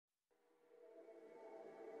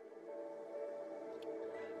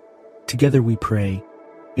Together we pray,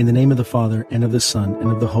 in the name of the Father, and of the Son,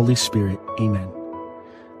 and of the Holy Spirit. Amen.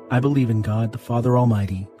 I believe in God, the Father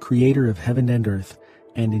Almighty, creator of heaven and earth,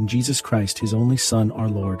 and in Jesus Christ, his only Son, our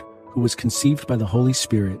Lord, who was conceived by the Holy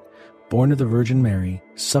Spirit, born of the Virgin Mary,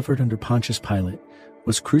 suffered under Pontius Pilate,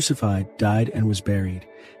 was crucified, died, and was buried.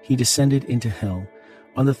 He descended into hell.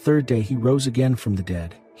 On the third day he rose again from the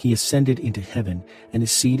dead. He ascended into heaven, and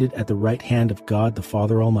is seated at the right hand of God the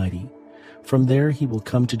Father Almighty. From there he will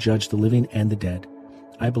come to judge the living and the dead.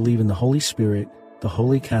 I believe in the Holy Spirit, the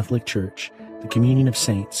Holy Catholic Church, the communion of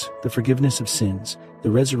saints, the forgiveness of sins, the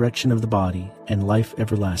resurrection of the body, and life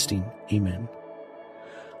everlasting. Amen.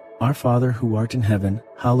 Our Father, who art in heaven,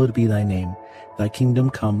 hallowed be thy name. Thy kingdom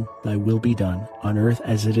come, thy will be done, on earth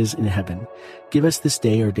as it is in heaven. Give us this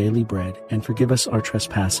day our daily bread, and forgive us our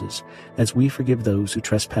trespasses, as we forgive those who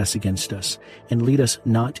trespass against us. And lead us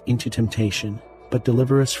not into temptation, but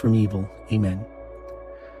deliver us from evil. Amen.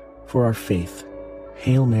 For our faith.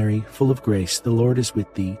 Hail Mary, full of grace, the Lord is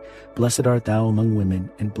with thee. Blessed art thou among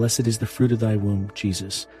women, and blessed is the fruit of thy womb,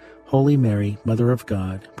 Jesus. Holy Mary, Mother of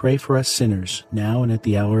God, pray for us sinners, now and at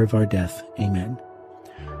the hour of our death. Amen.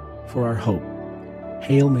 For our hope.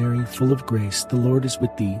 Hail Mary, full of grace, the Lord is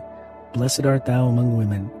with thee. Blessed art thou among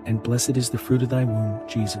women, and blessed is the fruit of thy womb,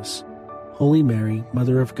 Jesus. Holy Mary,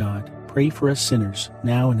 Mother of God, pray for us sinners,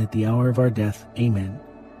 now and at the hour of our death. Amen.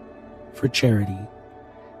 For charity.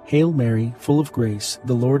 Hail Mary, full of grace,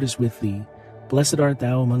 the Lord is with thee. Blessed art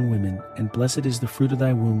thou among women, and blessed is the fruit of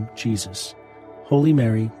thy womb, Jesus. Holy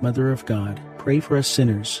Mary, Mother of God, pray for us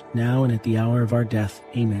sinners, now and at the hour of our death.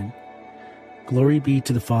 Amen. Glory be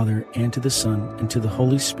to the Father, and to the Son, and to the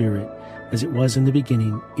Holy Spirit, as it was in the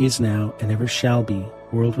beginning, is now, and ever shall be,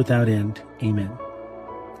 world without end. Amen.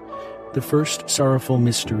 The first sorrowful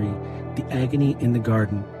mystery, the agony in the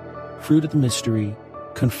garden. Fruit of the mystery,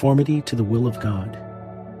 conformity to the will of God.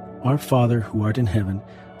 Our Father, who art in heaven,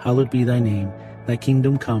 hallowed be thy name. Thy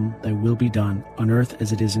kingdom come, thy will be done, on earth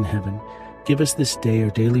as it is in heaven. Give us this day our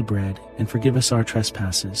daily bread, and forgive us our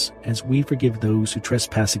trespasses, as we forgive those who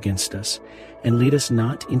trespass against us. And lead us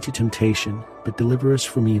not into temptation, but deliver us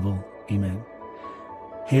from evil. Amen.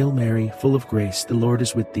 Hail Mary, full of grace, the Lord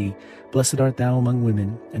is with thee. Blessed art thou among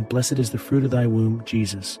women, and blessed is the fruit of thy womb,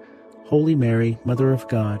 Jesus. Holy Mary, Mother of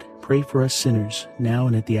God, pray for us sinners, now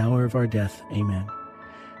and at the hour of our death. Amen.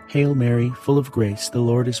 Hail Mary, full of grace, the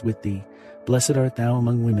Lord is with thee. Blessed art thou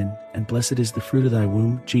among women, and blessed is the fruit of thy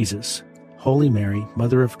womb, Jesus. Holy Mary,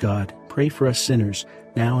 Mother of God, pray for us sinners,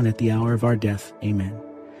 now and at the hour of our death. Amen.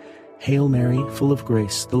 Hail Mary, full of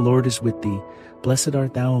grace, the Lord is with thee. Blessed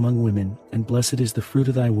art thou among women, and blessed is the fruit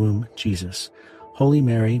of thy womb, Jesus. Holy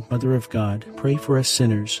Mary, Mother of God, pray for us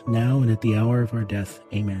sinners, now and at the hour of our death.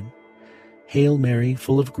 Amen. Hail Mary,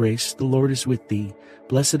 full of grace, the Lord is with thee.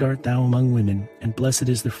 Blessed art thou among women, and blessed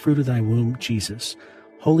is the fruit of thy womb, Jesus.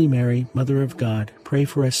 Holy Mary, Mother of God, pray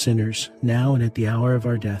for us sinners, now and at the hour of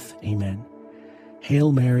our death. Amen.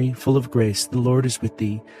 Hail Mary, full of grace, the Lord is with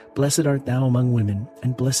thee. Blessed art thou among women,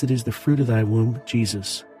 and blessed is the fruit of thy womb,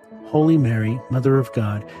 Jesus. Holy Mary, Mother of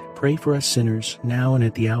God, pray for us sinners, now and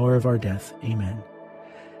at the hour of our death. Amen.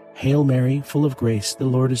 Hail Mary, full of grace, the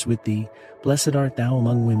Lord is with thee. Blessed art thou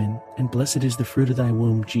among women, and blessed is the fruit of thy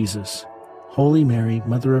womb, Jesus. Holy Mary,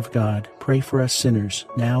 Mother of God, pray for us sinners,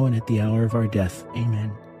 now and at the hour of our death.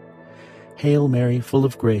 Amen. Hail Mary, full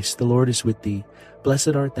of grace, the Lord is with thee.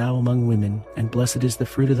 Blessed art thou among women, and blessed is the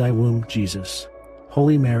fruit of thy womb, Jesus.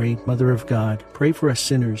 Holy Mary, Mother of God, pray for us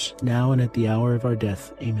sinners, now and at the hour of our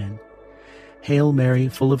death. Amen. Hail Mary,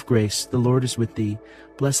 full of grace, the Lord is with thee.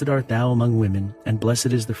 Blessed art thou among women, and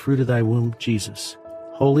blessed is the fruit of thy womb, Jesus.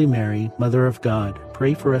 Holy Mary, Mother of God,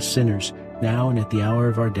 pray for us sinners, now and at the hour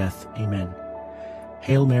of our death. Amen.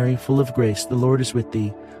 Hail Mary, full of grace, the Lord is with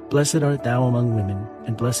thee. Blessed art thou among women,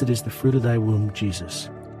 and blessed is the fruit of thy womb, Jesus.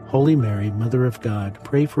 Holy Mary, Mother of God,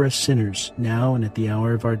 pray for us sinners, now and at the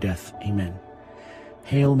hour of our death. Amen.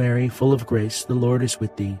 Hail Mary, full of grace, the Lord is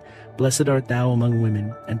with thee. Blessed art thou among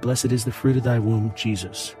women, and blessed is the fruit of thy womb,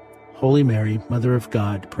 Jesus. Holy Mary, Mother of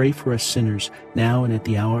God, pray for us sinners, now and at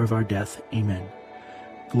the hour of our death. Amen.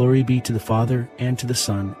 Glory be to the Father, and to the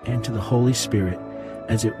Son, and to the Holy Spirit,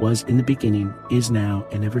 as it was in the beginning, is now,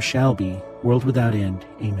 and ever shall be, world without end.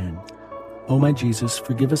 Amen. O my Jesus,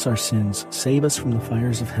 forgive us our sins, save us from the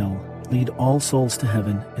fires of hell, lead all souls to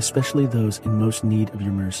heaven, especially those in most need of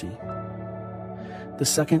your mercy. The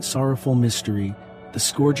second sorrowful mystery, the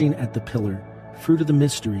scourging at the pillar. Fruit of the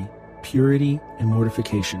mystery, purity and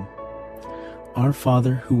mortification. Our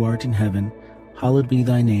Father, who art in heaven, hallowed be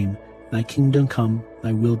thy name. Thy kingdom come,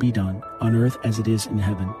 thy will be done, on earth as it is in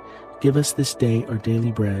heaven. Give us this day our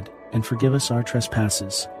daily bread, and forgive us our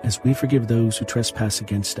trespasses, as we forgive those who trespass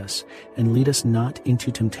against us. And lead us not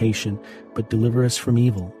into temptation, but deliver us from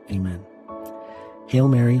evil. Amen. Hail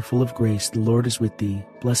Mary, full of grace, the Lord is with thee.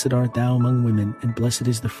 Blessed art thou among women, and blessed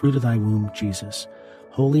is the fruit of thy womb, Jesus.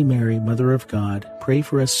 Holy Mary, Mother of God, pray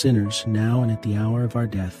for us sinners, now and at the hour of our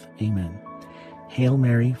death. Amen. Hail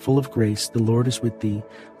Mary, full of grace, the Lord is with thee.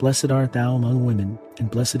 Blessed art thou among women,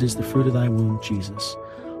 and blessed is the fruit of thy womb, Jesus.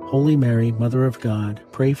 Holy Mary, Mother of God,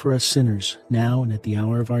 pray for us sinners, now and at the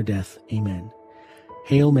hour of our death. Amen.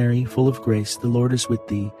 Hail Mary, full of grace, the Lord is with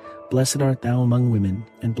thee. Blessed art thou among women,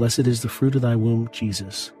 and blessed is the fruit of thy womb,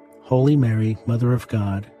 Jesus. Holy Mary, Mother of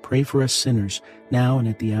God, pray for us sinners, now and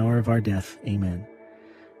at the hour of our death. Amen.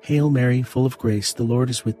 Hail Mary, full of grace, the Lord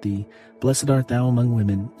is with thee. Blessed art thou among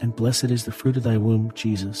women, and blessed is the fruit of thy womb,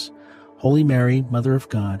 Jesus. Holy Mary, Mother of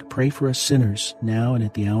God, pray for us sinners, now and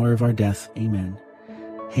at the hour of our death. Amen.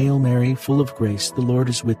 Hail Mary, full of grace, the Lord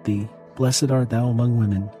is with thee. Blessed art thou among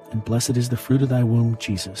women, and blessed is the fruit of thy womb,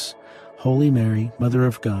 Jesus. Holy Mary, Mother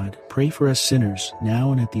of God, pray for us sinners,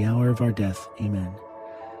 now and at the hour of our death. Amen.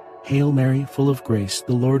 Hail Mary, full of grace,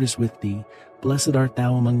 the Lord is with thee. Blessed art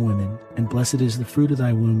thou among women, and blessed is the fruit of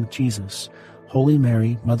thy womb, Jesus. Holy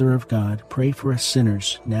Mary, Mother of God, pray for us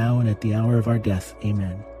sinners, now and at the hour of our death.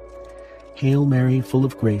 Amen. Hail Mary, full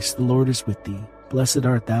of grace, the Lord is with thee. Blessed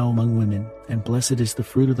art thou among women, and blessed is the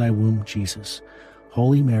fruit of thy womb, Jesus.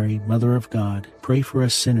 Holy Mary, Mother of God, pray for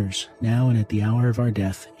us sinners, now and at the hour of our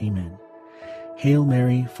death. Amen. Hail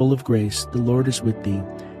Mary, full of grace, the Lord is with thee.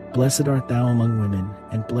 Blessed art thou among women,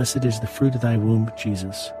 and blessed is the fruit of thy womb,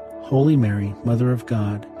 Jesus. Holy Mary, Mother of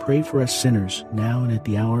God, pray for us sinners, now and at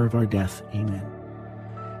the hour of our death. Amen.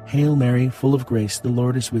 Hail Mary, full of grace, the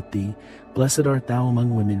Lord is with thee. Blessed art thou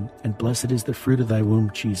among women, and blessed is the fruit of thy womb,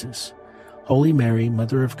 Jesus. Holy Mary,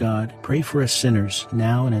 Mother of God, pray for us sinners,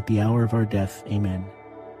 now and at the hour of our death. Amen.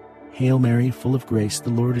 Hail Mary, full of grace, the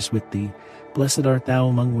Lord is with thee. Blessed art thou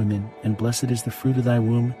among women, and blessed is the fruit of thy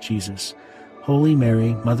womb, Jesus. Holy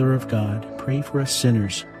Mary, Mother of God, pray for us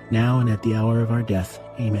sinners, now and at the hour of our death.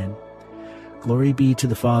 Amen. Glory be to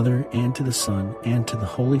the Father, and to the Son, and to the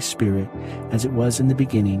Holy Spirit, as it was in the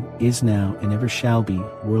beginning, is now, and ever shall be,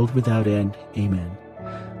 world without end. Amen.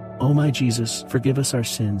 O my Jesus, forgive us our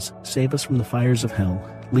sins, save us from the fires of hell,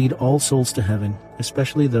 lead all souls to heaven,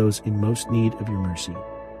 especially those in most need of your mercy.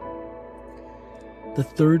 The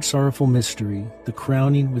third sorrowful mystery, the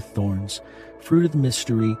crowning with thorns. Fruit of the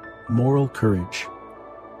mystery, moral courage.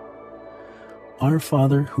 Our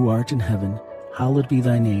Father, who art in heaven, hallowed be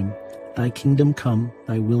thy name. Thy kingdom come,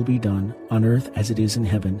 thy will be done, on earth as it is in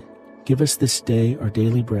heaven. Give us this day our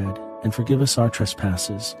daily bread, and forgive us our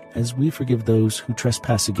trespasses, as we forgive those who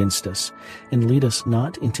trespass against us. And lead us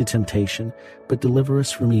not into temptation, but deliver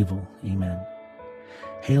us from evil. Amen.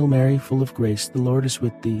 Hail Mary, full of grace, the Lord is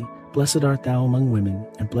with thee. Blessed art thou among women,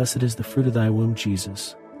 and blessed is the fruit of thy womb,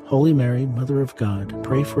 Jesus. Holy Mary, Mother of God,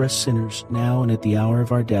 pray for us sinners, now and at the hour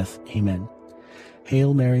of our death. Amen.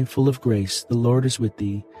 Hail Mary, full of grace, the Lord is with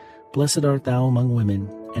thee. Blessed art thou among women,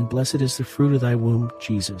 and blessed is the fruit of thy womb,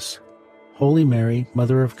 Jesus. Holy Mary,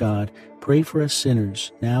 Mother of God, pray for us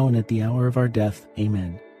sinners, now and at the hour of our death.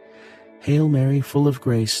 Amen. Hail Mary, full of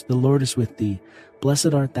grace, the Lord is with thee.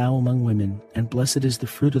 Blessed art thou among women, and blessed is the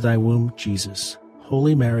fruit of thy womb, Jesus.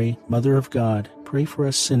 Holy Mary, Mother of God, pray for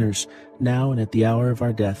us sinners, now and at the hour of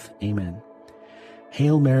our death. Amen.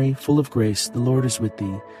 Hail Mary, full of grace, the Lord is with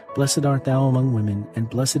thee. Blessed art thou among women, and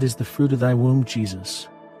blessed is the fruit of thy womb, Jesus.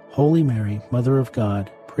 Holy Mary, Mother of God,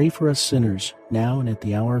 pray for us sinners, now and at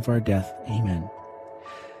the hour of our death. Amen.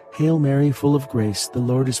 Hail Mary, full of grace, the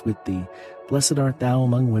Lord is with thee. Blessed art thou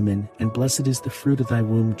among women, and blessed is the fruit of thy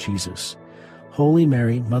womb, Jesus. Holy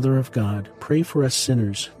Mary, Mother of God, pray for us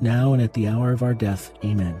sinners, now and at the hour of our death.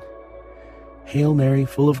 Amen. Hail Mary,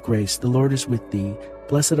 full of grace, the Lord is with thee.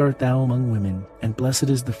 Blessed art thou among women, and blessed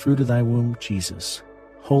is the fruit of thy womb, Jesus.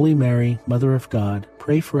 Holy Mary, Mother of God,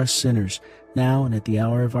 pray for us sinners, now and at the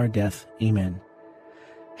hour of our death. Amen.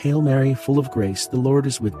 Hail Mary, full of grace, the Lord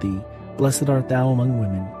is with thee. Blessed art thou among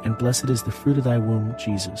women, and blessed is the fruit of thy womb,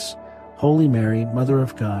 Jesus. Holy Mary, Mother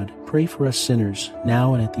of God, pray for us sinners,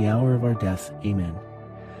 now and at the hour of our death. Amen.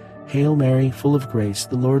 Hail Mary, full of grace,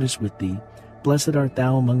 the Lord is with thee. Blessed art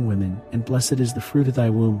thou among women, and blessed is the fruit of thy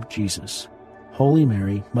womb, Jesus. Holy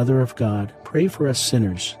Mary, Mother of God, pray for us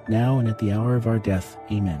sinners, now and at the hour of our death.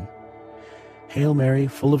 Amen. Hail Mary,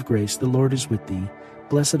 full of grace, the Lord is with thee.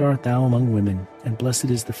 Blessed art thou among women, and blessed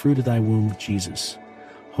is the fruit of thy womb, Jesus.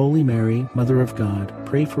 Holy Mary, Mother of God,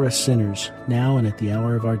 pray for us sinners, now and at the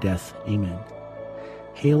hour of our death. Amen.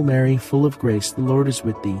 Hail Mary, full of grace, the Lord is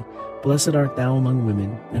with thee. Blessed art thou among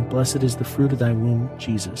women, and blessed is the fruit of thy womb,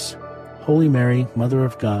 Jesus. Holy Mary, Mother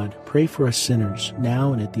of God, pray for us sinners,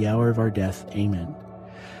 now and at the hour of our death. Amen.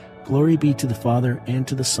 Glory be to the Father, and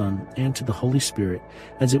to the Son, and to the Holy Spirit,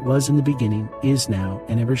 as it was in the beginning, is now,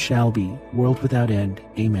 and ever shall be, world without end.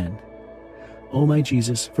 Amen. O my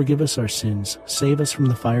Jesus, forgive us our sins, save us from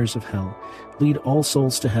the fires of hell, lead all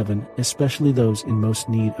souls to heaven, especially those in most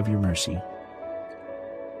need of your mercy.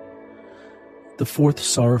 The fourth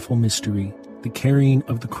sorrowful mystery, the carrying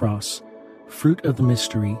of the cross. Fruit of the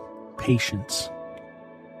mystery, patience.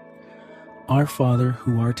 Our Father,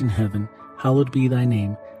 who art in heaven, hallowed be thy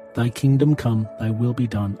name. Thy kingdom come, thy will be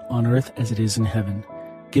done, on earth as it is in heaven.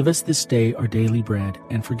 Give us this day our daily bread,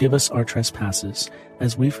 and forgive us our trespasses,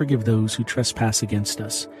 as we forgive those who trespass against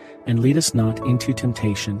us. And lead us not into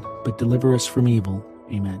temptation, but deliver us from evil.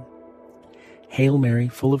 Amen. Hail Mary,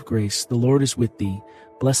 full of grace, the Lord is with thee.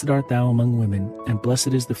 Blessed art thou among women, and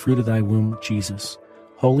blessed is the fruit of thy womb, Jesus.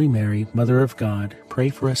 Holy Mary, Mother of God, pray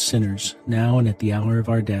for us sinners, now and at the hour of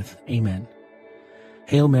our death. Amen.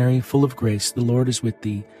 Hail Mary, full of grace, the Lord is with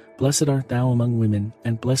thee. Blessed art thou among women,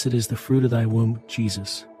 and blessed is the fruit of thy womb,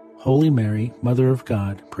 Jesus. Holy Mary, Mother of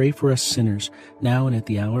God, pray for us sinners, now and at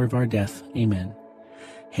the hour of our death. Amen.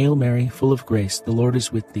 Hail Mary, full of grace, the Lord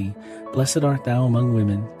is with thee. Blessed art thou among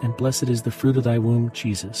women, and blessed is the fruit of thy womb,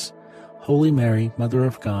 Jesus. Holy Mary, Mother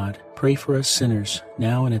of God, pray for us sinners,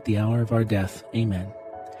 now and at the hour of our death. Amen.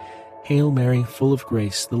 Hail Mary, full of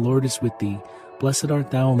grace, the Lord is with thee. Blessed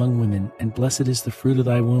art thou among women, and blessed is the fruit of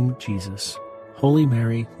thy womb, Jesus. Holy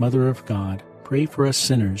Mary, Mother of God, pray for us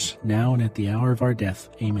sinners, now and at the hour of our death.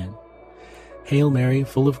 Amen. Hail Mary,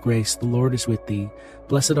 full of grace, the Lord is with thee.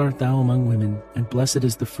 Blessed art thou among women, and blessed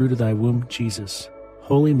is the fruit of thy womb, Jesus.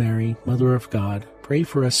 Holy Mary, Mother of God, pray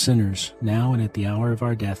for us sinners, now and at the hour of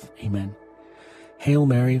our death. Amen. Hail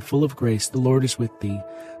Mary, full of grace, the Lord is with thee.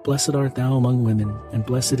 Blessed art thou among women, and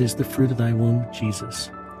blessed is the fruit of thy womb, Jesus.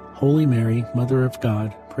 Holy Mary, Mother of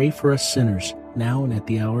God, pray for us sinners, now and at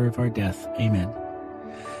the hour of our death. Amen.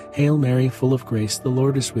 Hail Mary, full of grace, the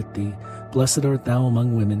Lord is with thee. Blessed art thou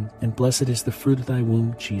among women, and blessed is the fruit of thy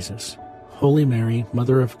womb, Jesus. Holy Mary,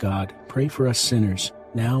 Mother of God, pray for us sinners,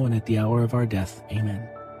 now and at the hour of our death. Amen.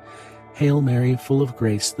 Hail Mary, full of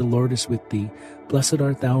grace, the Lord is with thee. Blessed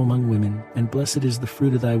art thou among women, and blessed is the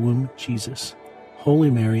fruit of thy womb, Jesus.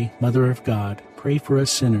 Holy Mary, Mother of God, pray for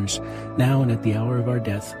us sinners, now and at the hour of our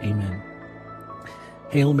death. Amen.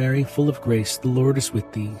 Hail Mary, full of grace, the Lord is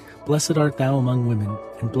with thee. Blessed art thou among women,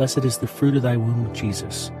 and blessed is the fruit of thy womb,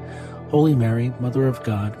 Jesus. Holy Mary, Mother of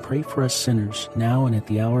God, pray for us sinners, now and at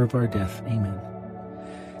the hour of our death. Amen.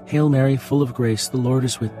 Hail Mary, full of grace, the Lord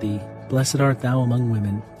is with thee. Blessed art thou among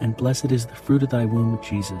women, and blessed is the fruit of thy womb,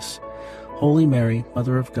 Jesus. Holy Mary,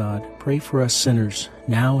 Mother of God, pray for us sinners,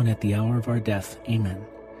 now and at the hour of our death. Amen.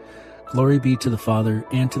 Glory be to the Father,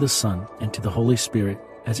 and to the Son, and to the Holy Spirit,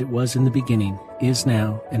 as it was in the beginning, is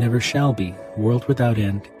now, and ever shall be, world without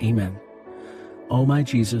end. Amen. O my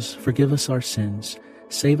Jesus, forgive us our sins,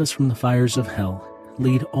 save us from the fires of hell,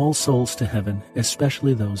 lead all souls to heaven,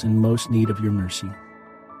 especially those in most need of your mercy.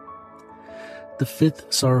 The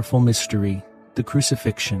fifth sorrowful mystery, the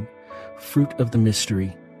crucifixion. Fruit of the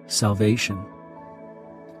mystery, salvation.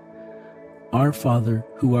 Our Father,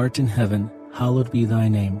 who art in heaven, hallowed be thy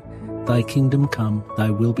name. Thy kingdom come, thy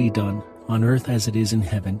will be done, on earth as it is in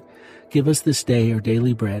heaven. Give us this day our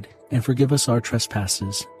daily bread, and forgive us our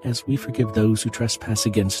trespasses, as we forgive those who trespass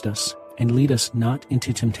against us. And lead us not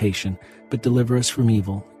into temptation, but deliver us from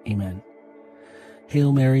evil. Amen.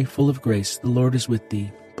 Hail Mary, full of grace, the Lord is with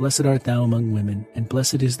thee. Blessed art thou among women, and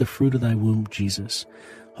blessed is the fruit of thy womb, Jesus.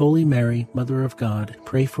 Holy Mary, Mother of God,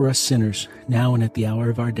 pray for us sinners, now and at the hour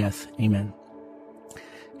of our death. Amen.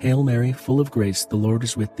 Hail Mary, full of grace, the Lord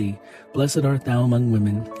is with thee. Blessed art thou among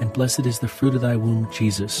women, and blessed is the fruit of thy womb,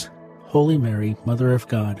 Jesus. Holy Mary, Mother of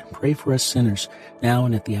God, pray for us sinners, now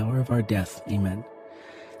and at the hour of our death. Amen.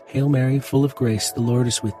 Hail Mary, full of grace, the Lord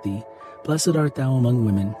is with thee. Blessed art thou among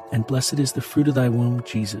women, and blessed is the fruit of thy womb,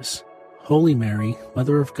 Jesus. Holy Mary,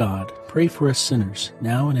 Mother of God, pray for us sinners,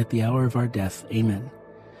 now and at the hour of our death. Amen.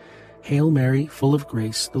 Hail Mary, full of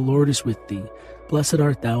grace, the Lord is with thee. Blessed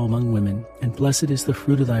art thou among women, and blessed is the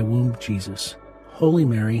fruit of thy womb, Jesus. Holy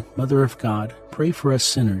Mary, Mother of God, pray for us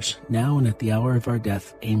sinners, now and at the hour of our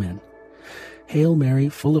death. Amen. Hail Mary,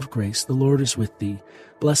 full of grace, the Lord is with thee.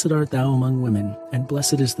 Blessed art thou among women, and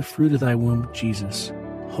blessed is the fruit of thy womb, Jesus.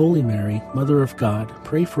 Holy Mary, Mother of God,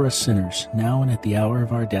 pray for us sinners, now and at the hour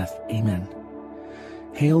of our death. Amen.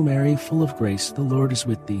 Hail Mary, full of grace, the Lord is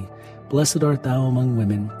with thee. Blessed art thou among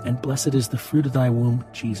women, and blessed is the fruit of thy womb,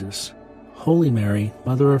 Jesus. Holy Mary,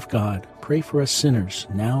 Mother of God, pray for us sinners,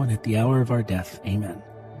 now and at the hour of our death. Amen.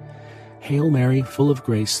 Hail Mary, full of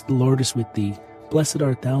grace, the Lord is with thee. blessed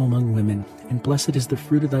art thou among women, and blessed is the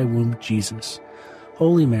fruit of thy womb, Jesus.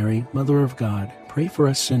 Holy Mary, Mother of God, pray for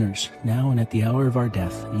us sinners, now and at the hour of our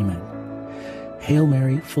death. Amen. Hail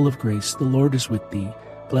Mary, full of grace, the Lord is with thee.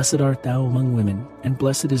 Blessed art thou among women, and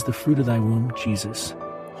blessed is the fruit of thy womb, Jesus.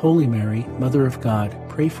 Holy Mary, Mother of God,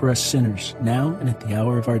 pray for us sinners, now and at the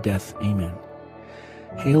hour of our death. Amen.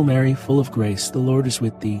 Hail Mary, full of grace, the Lord is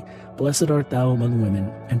with thee. Blessed art thou among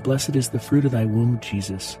women, and blessed is the fruit of thy womb,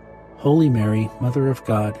 Jesus. Holy Mary, Mother of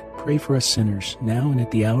God, pray for us sinners, now and at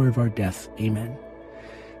the hour of our death. Amen.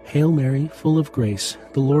 Hail Mary, full of grace,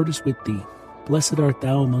 the Lord is with thee. Blessed art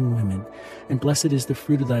thou among women, and blessed is the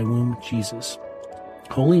fruit of thy womb, Jesus.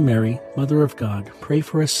 Holy Mary, Mother of God, pray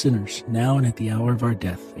for us sinners, now and at the hour of our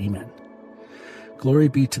death. Amen. Glory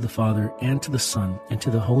be to the Father, and to the Son, and to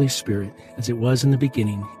the Holy Spirit, as it was in the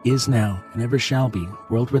beginning, is now, and ever shall be,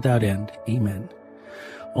 world without end. Amen.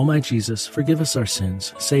 O my Jesus, forgive us our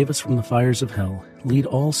sins, save us from the fires of hell, lead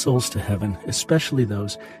all souls to heaven, especially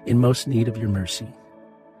those in most need of your mercy.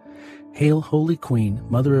 Hail, Holy Queen,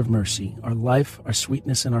 Mother of Mercy, our life, our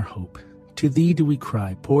sweetness, and our hope. To thee do we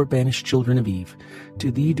cry, poor banished children of Eve.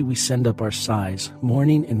 To thee do we send up our sighs,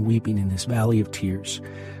 mourning and weeping in this valley of tears.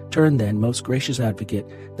 Turn then, most gracious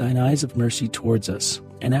Advocate, thine eyes of mercy towards us,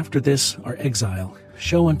 and after this, our exile,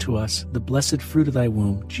 show unto us the blessed fruit of thy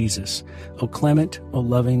womb, Jesus. O clement, O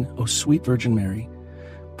loving, O sweet Virgin Mary,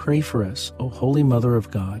 pray for us, O Holy Mother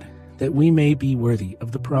of God, that we may be worthy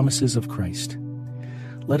of the promises of Christ.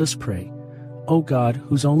 Let us pray. O God,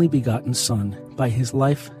 whose only begotten Son, by his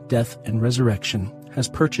life, death, and resurrection, has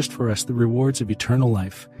purchased for us the rewards of eternal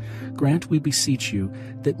life, grant, we beseech you,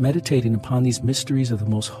 that meditating upon these mysteries of the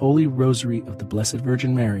most holy Rosary of the Blessed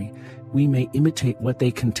Virgin Mary, we may imitate what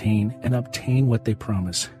they contain and obtain what they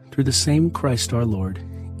promise. Through the same Christ our Lord.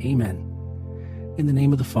 Amen. In the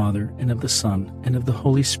name of the Father, and of the Son, and of the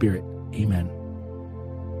Holy Spirit. Amen.